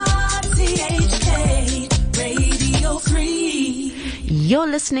WPHK Radio 3. You're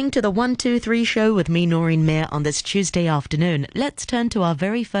listening to the 123 show with me, Noreen Mayer, on this Tuesday afternoon. Let's turn to our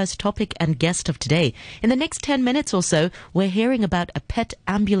very first topic and guest of today. In the next 10 minutes or so, we're hearing about a pet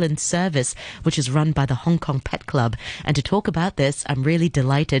ambulance service, which is run by the Hong Kong Pet Club. And to talk about this, I'm really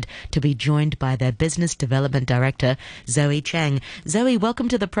delighted to be joined by their Business Development Director, Zoe Cheng. Zoe, welcome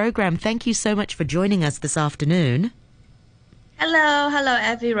to the program. Thank you so much for joining us this afternoon. Hello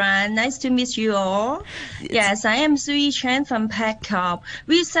everyone. Nice to meet you all. Yes, I am Zoe Chen from Pet Club.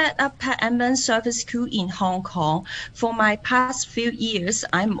 We set up pet ambulance service school in Hong Kong. For my past few years,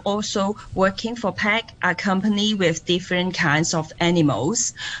 I'm also working for Pet, a company with different kinds of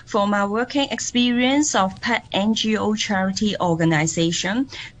animals. For my working experience of Pet NGO charity organization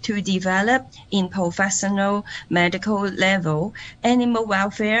to develop in professional medical level, animal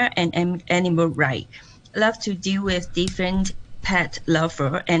welfare and animal rights. Love to deal with different pet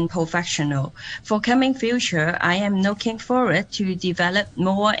lover and professional. For coming future, I am looking forward to develop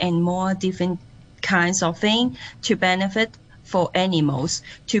more and more different kinds of things to benefit for animals,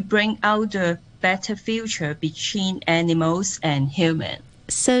 to bring out the better future between animals and humans.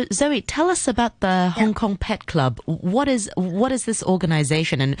 So, Zoe, tell us about the Hong Kong Pet Club. What is this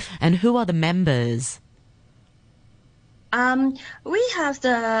organization and who are the members? We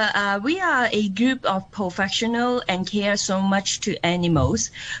are a group of professionals and care so much to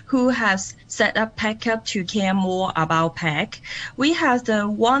animals who have set up Pet Club to care more about pet. We have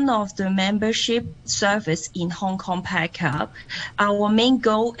one of the membership service in Hong Kong Pet Club. Our main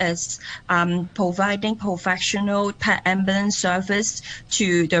goal is providing professional pet ambulance service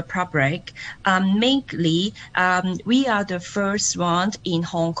to the public. Mainly, we are the first one in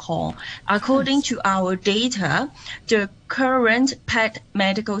Hong Kong. According to our data, the current pet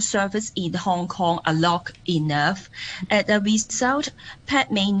medical service in Hong Kong are not enough. As a result,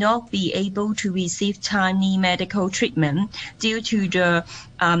 pet may not be able to receive timely medical treatment due to the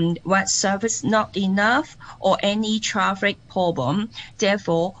vet service not enough or any traffic problem.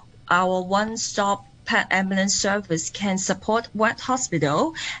 Therefore, our one-stop pet ambulance service can support vet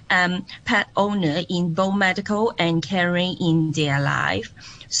hospital and pet owner in both medical and caring in their life.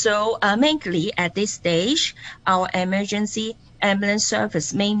 So mainly at this stage, our emergency ambulance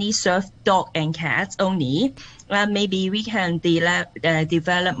service mainly serve dog and cats only. Maybe we can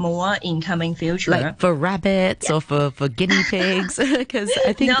develop more in coming future. Like for rabbits or for guinea pigs? Because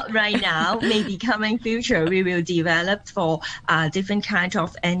I think not right now. Maybe coming future we will develop for different kinds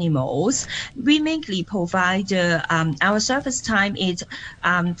of animals. We mainly provide our service time is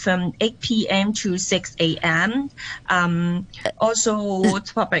from 8 p.m. to 6 a.m. Also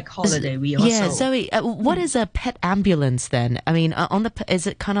public holiday. We also Zoe, what is a pet ambulance then? I mean, is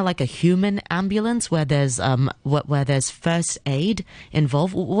it kind of like a human ambulance where there's first aid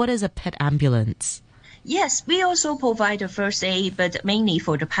involved? What is a pet ambulance? Yes, we also provide the first aid, but mainly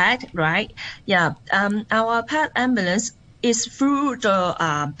for the pet, right? Yeah, our pet ambulance is through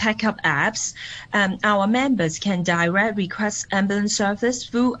the Pet Club apps. Our members can direct request ambulance service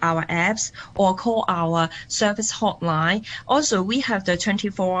through our apps or call our service hotline. Also, we have the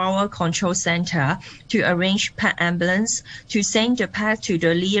 24-hour control center to arrange pet ambulance to send the pet to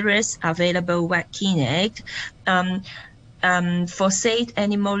the nearest available vet clinic. For safe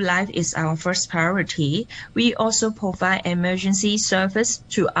animal life is our first priority. We also provide emergency service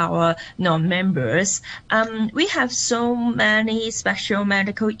to our non-members. We have so many special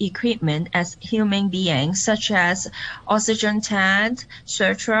medical equipment as human beings, such as oxygen tank,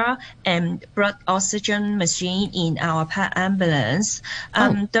 suture, and blood oxygen machine in our pet ambulance.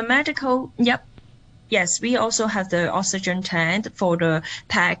 The medical, Yes, we also have the oxygen tank for the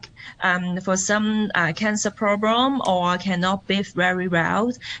pet. For some cancer problem or cannot breathe very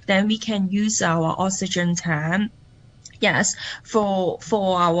well, then we can use our oxygen tank. Yes, for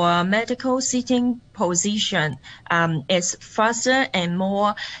our medical sitting position, is faster and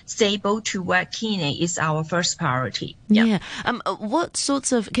more stable to vet clinic is our first priority. Yeah. What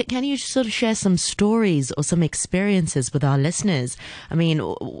sorts of can you sort of share some stories or some experiences with our listeners? I mean,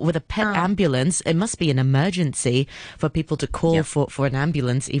 with a pet ambulance, it must be an emergency for people to call for an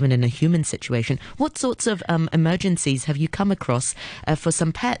ambulance, even in a human situation. What sorts of emergencies have you come across for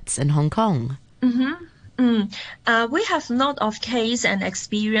some pets in Hong Kong? We have a lot of case and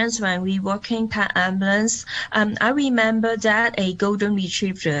experience when we working pet ambulance. I remember that a golden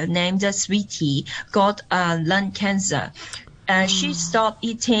retriever named Sweetie got lung cancer. She stopped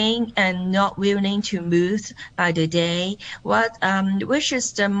eating and not willing to move by the day, which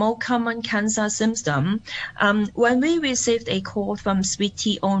is the most common cancer symptom. When we received a call from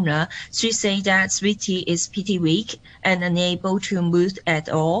Sweetie owner, she said that Sweetie is pretty weak and unable to move at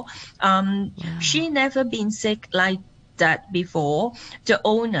all. She never been sick like that before. The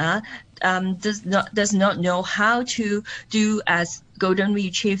owner does not know how to do as golden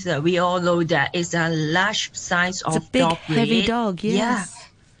retriever. We all know that it's a large size It's of a big, dog breed. heavy dog, yes.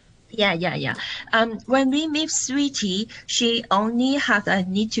 Yeah. When we meet Sweetie, she only has a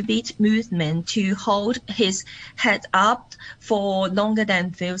little bit movement to hold his head up for longer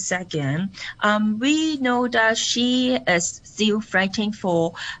than few seconds. We know that she is still fighting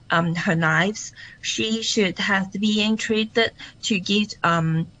for her lives. She should have been treated to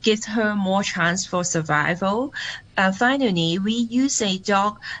give her more chance for survival. Finally, we use a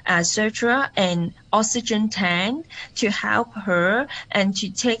dog searcher and oxygen tank to help her and to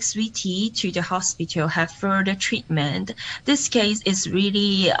take Sweetie to the hospital have further treatment. This case is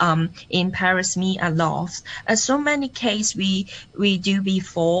really embarrassed me a lot. So many cases we do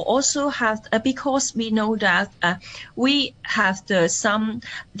before also have because we know that we have some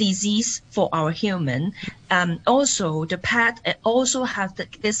disease for our human. Also, the pet also have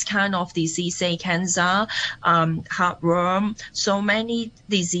this kind of disease, say cancer, heartworm, so many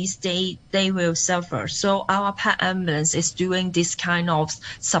disease they will suffer. So our pet ambulance is doing this kind of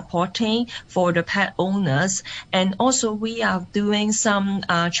supporting for the pet owners, and also we are doing some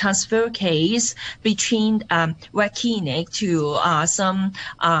transfer case between vet clinic to some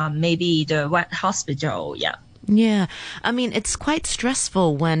maybe the vet hospital. Yeah, I mean, it's quite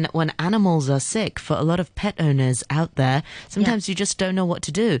stressful when animals are sick for a lot of pet owners out there. Sometimes you just don't know what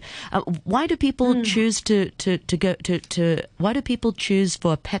to do. Why do people choose why do people choose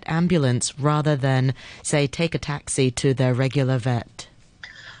for a pet ambulance rather than, say, take a taxi to their regular vet?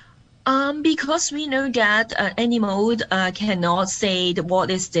 Because we know that animals cannot say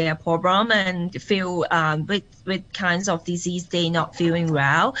what is their problem and feel with kinds of disease they not feeling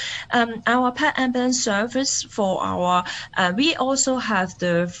well. Our pet ambulance service for our we also have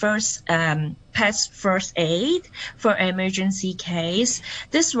the pet first aid for emergency case.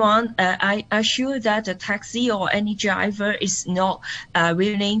 This one, I assure that the taxi or any driver is not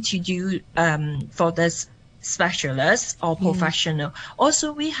willing to do for this specialist or professional.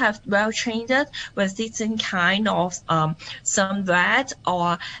 Also, we have well trained with different kind of some vet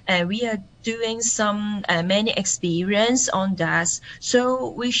or we are doing some many experience on that. So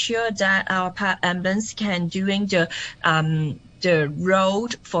we sure that our pet ambulance can doing the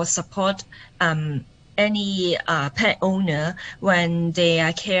road for support any pet owner when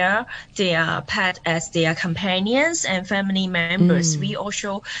they care their pet as their companions and family members. We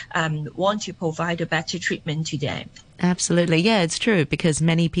also want to provide a better treatment to them. Absolutely. Yeah, it's true, because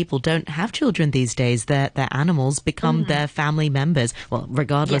many people don't have children these days. Their animals become their family members. Well,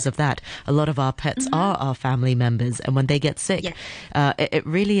 regardless of that, a lot of our pets are our family members. And when they get sick, it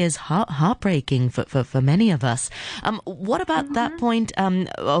really is heartbreaking for many of us. What about that point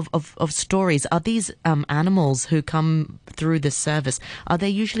of stories? Are these animals who come through this service, are they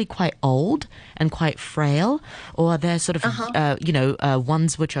usually quite old and quite frail? Or are there sort of,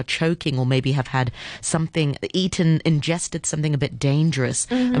 ones which are choking or maybe have had something ingested something a bit dangerous?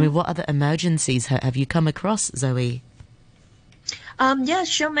 I mean, what other emergencies have you come across, Zoe?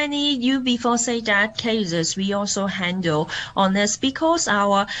 Yes, so many you before say that cases we also handle on this because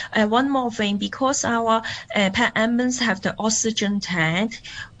our one more thing, because our pet ambulance have the oxygen tank.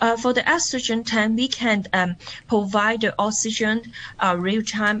 For the oxygen tank, we can provide the oxygen real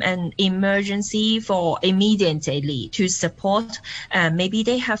time and emergency for immediately to support. Maybe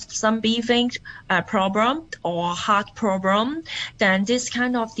they have some breathing problem or heart problem. Then this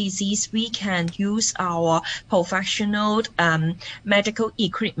kind of disease, we can use our professional medical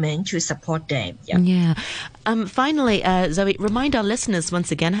equipment to support them. Yeah. Finally, Zoe, remind our listeners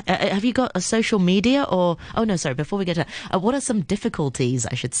once again, have you got a social media or, before we get to what are some difficulties,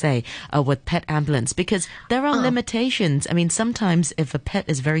 I should say, with pet ambulance? Because there are limitations. I mean, sometimes if a pet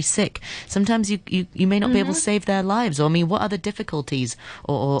is very sick, sometimes you may not be able to save their lives. Or, I mean, what other difficulties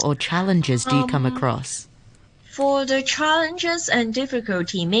or challenges do you come across? For the challenges and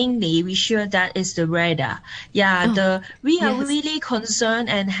difficulty, mainly we sure that is the radar. We are really concerned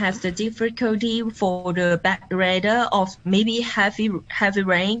and have the difficulty for the bad radar of maybe heavy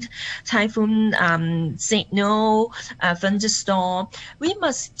rain, typhoon signal, thunderstorm. We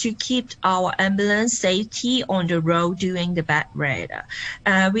must to keep our ambulance safety on the road during the bad radar.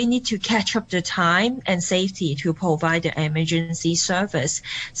 We need to catch up the time and safety to provide the emergency service.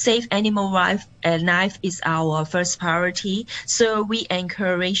 Save animal life is our our first priority. So we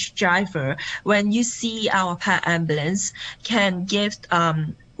encourage driver when you see our pet ambulance can give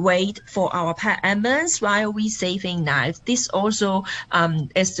wait for our pet ambulance while we saving lives. This also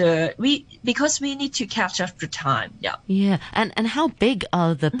is because we need to catch up the time. Yeah. Yeah, and how big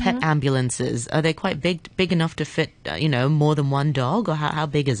are the pet ambulances? Are they quite big enough to fit more than one dog, or how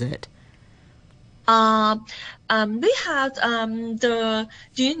big is it? We have do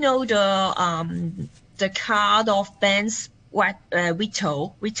you know the car of Benz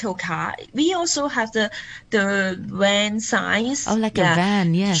Vito car? We also have the van size. Oh, like a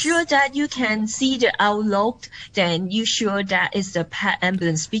van, yes. Sure that you can see the outlook, then you sure that is the pet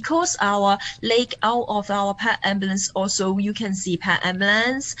ambulance, because our layout of our pet ambulance also you can see pet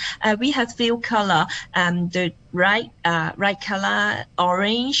ambulance. We have few color, the right color,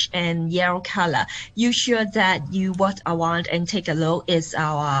 orange and yellow color. You sure that you walk around and take a look is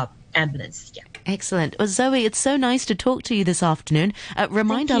our ambulance. Yeah. Excellent. Well, Zoe, it's so nice to talk to you this afternoon.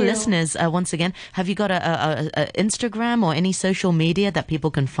 Remind our listeners once again, have you got a Instagram or any social media that people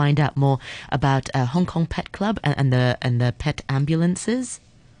can find out more about Hong Kong Pet Club and the pet ambulances?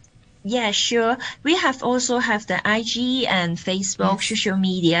 Yeah, sure. We also have the IG and Facebook social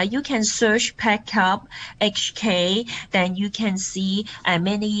media. You can search Pet Club HK, then you can see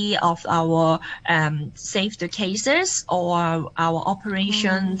many of our save the cases or our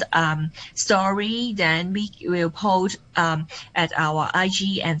operation story. Then we will post at our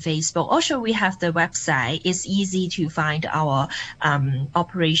IG and Facebook. Also, we have the website. It's easy to find our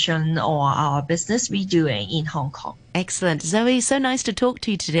operation or our business we're doing in Hong Kong. Excellent. Zoe, so nice to talk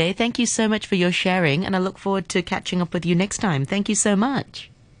to you today. Thank you so much for your sharing, and I look forward to catching up with you next time. Thank you so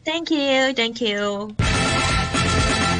much. Thank you. Thank you.